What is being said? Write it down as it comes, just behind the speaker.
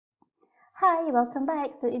Hi, welcome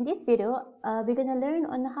back. So in this video, we're going to learn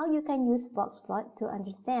on how you can use boxplot to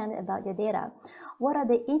understand about your data. What are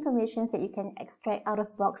the informations that you can extract out of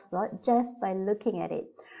boxplot just by looking at it?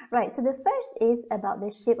 Right, so the first is about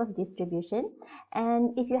the shape of distribution.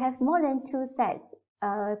 And if you have more than two sets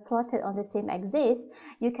plotted on the same axis,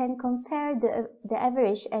 you can compare the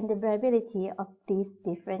average and the variability of these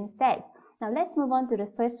different sets. Now let's move on to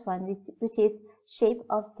the first one, which is shape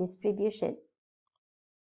of distribution.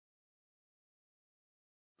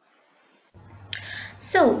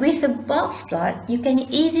 So with a box plot, you can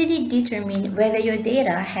easily determine whether your data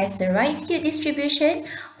has a right skewed distribution,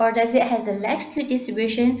 or does it has a left skewed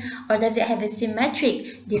distribution, or does it have a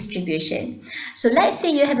symmetric distribution. So let's say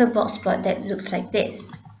you have a box plot that looks like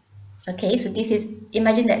this. Okay, so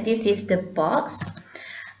imagine that this is the box.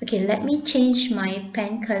 Okay, let me change my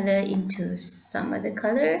pen color into some other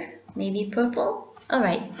color, maybe purple.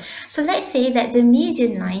 Alright, so let's say that the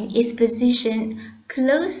median line is positioned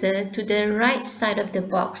closer to the right side of the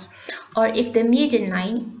box, or if the median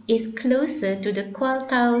line is closer to the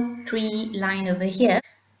quartile 3 line over here.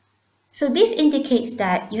 So this indicates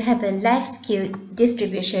that you have a left skewed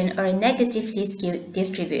distribution or a negatively skewed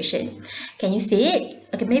distribution. Can you see it?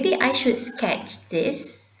 Okay, maybe I should sketch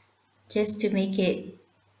this just to make it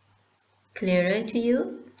clearer to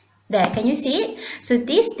you. There, can you see it? So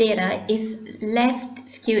this data is left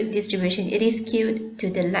skewed distribution. It is skewed to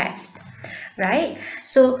the left, right?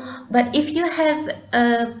 So, but if you have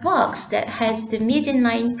a box that has the median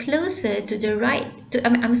line closer to the right,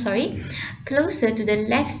 closer to the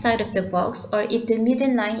left side of the box, or if the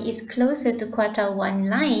median line is closer to quartile 1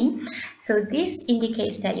 line, so this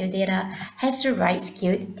indicates that your data has the right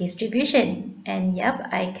skewed distribution. And yep,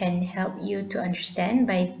 I can help you to understand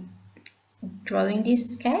by drawing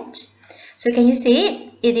this sketch. So can you see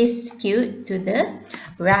it? It is skewed to the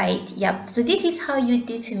right. Yep. So this is how you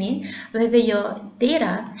determine whether your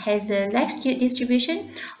data has a left skewed distribution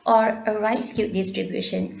or a right skewed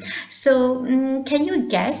distribution. So can you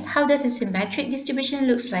guess how does a symmetric distribution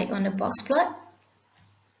looks like on a box plot?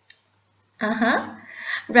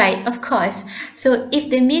 Right, of course. So if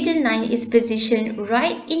the median line is positioned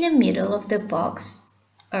right in the middle of the box,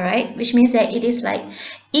 alright, which means that it is like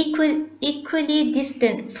equally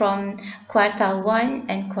distant from quartile 1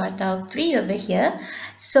 and quartile 3 over here.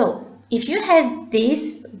 So if you have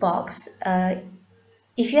this box,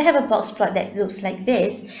 if you have a box plot that looks like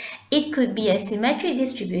this, it could be a symmetric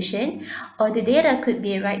distribution, or the data could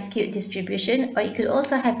be a right skewed distribution, or it could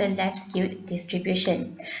also have a left skewed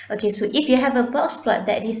distribution. Okay, so if you have a box plot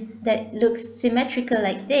that looks symmetrical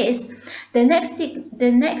like this, the next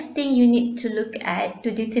thing you need to look at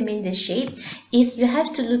to determine the shape is you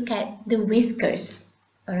have to look at the whiskers.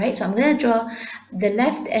 Alright, so I'm going to draw the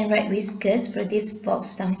left and right whiskers for this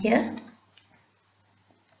box down here.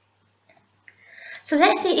 So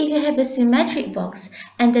let's say if you have a symmetric box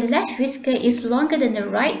and the left whisker is longer than the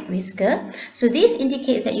right whisker, so this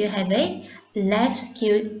indicates that you have a left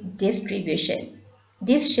skewed distribution.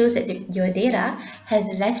 This shows that your data has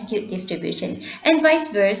a left skewed distribution. And vice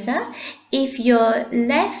versa, if your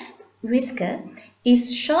left whisker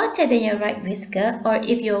is shorter than your right whisker, or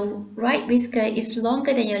if your right whisker is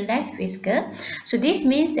longer than your left whisker, so this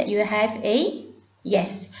means that you have a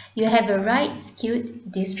you have a right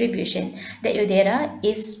skewed distribution, that your data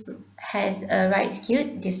has a right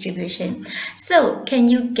skewed distribution. So can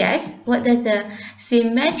you guess what does a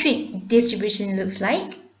symmetric distribution looks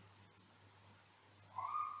like?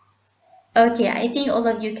 Okay, I think all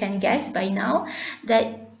of you can guess by now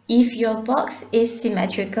that if your box is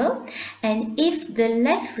symmetrical and if the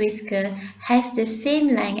left whisker has the same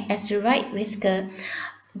length as the right whisker,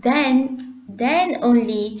 then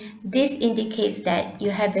only this indicates that you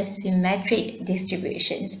have a symmetric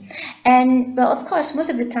distribution. And well, of course, most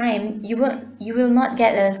of the time you will not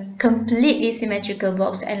get a completely symmetrical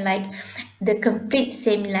box and like the complete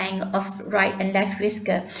same length of right and left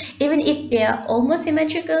whisker. Even if they are almost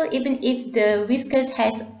symmetrical, even if the whiskers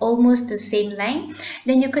has almost the same length,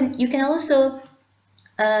 then you can also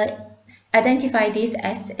identify this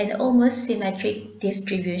as an almost symmetric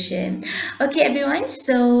distribution. Okay everyone,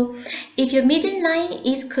 so if your median line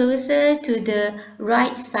is closer to the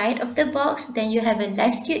right side of the box, then you have a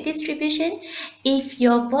left skewed distribution. If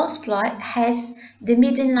your box plot has the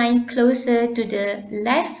median line closer to the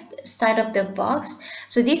left side of the box,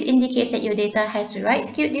 so this indicates that your data has a right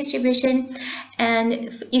skewed distribution.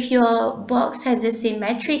 And if your box has a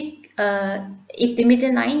symmetric if the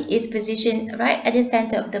middle line is positioned right at the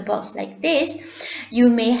center of the box like this, you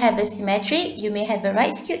may have a symmetric, you may have a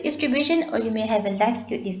right skewed distribution, or you may have a left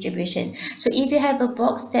skewed distribution. So if you have a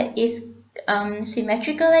box that is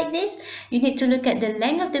symmetrical like this, you need to look at the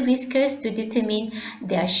length of the whiskers to determine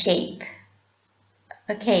their shape.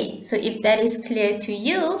 Okay, so if that is clear to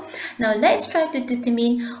you, now let's try to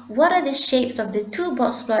determine what are the shapes of the two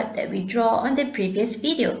box plots that we draw on the previous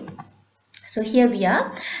video. So here we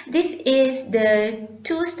are. This is the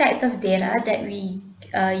two sets of data that we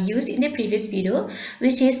used in the previous video,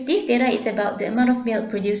 which is this data is about the amount of milk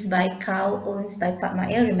produced by cow owned by Pak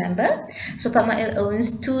Mail, remember? So Pak Mail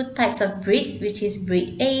owns two types of breeds, which is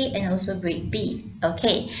breed A and also breed B.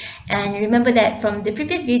 Okay, and remember that from the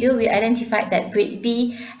previous video we identified that breed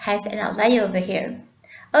B has an outlier over here.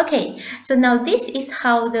 Okay, so now this is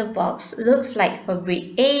how the box looks like for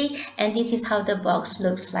breed A, and this is how the box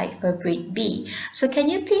looks like for breed B. So can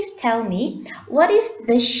you please tell me what is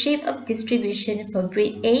the shape of distribution for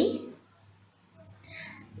breed A?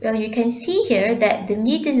 Well, you can see here that the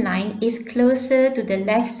median line is closer to the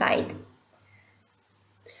left side.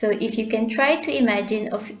 So if you can try to imagine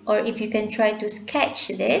or if you can try to sketch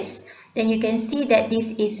this, then you can see that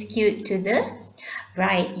this is skewed to the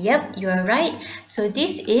right. Yep, you are right. So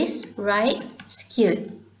this is right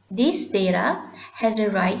skewed. This data has a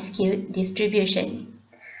right skewed distribution.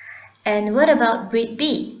 And what about breed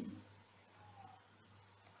B?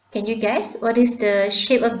 Can you guess what is the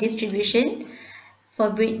shape of distribution for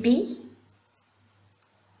breed B?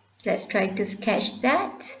 Let's try to sketch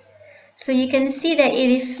that. So you can see that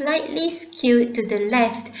it is slightly skewed to the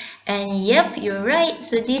left. And yep, you're right.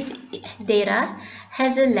 So this data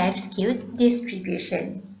has a left skewed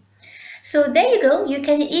distribution. So there you go, you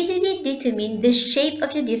can easily determine the shape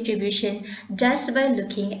of your distribution just by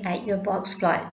looking at your box plot.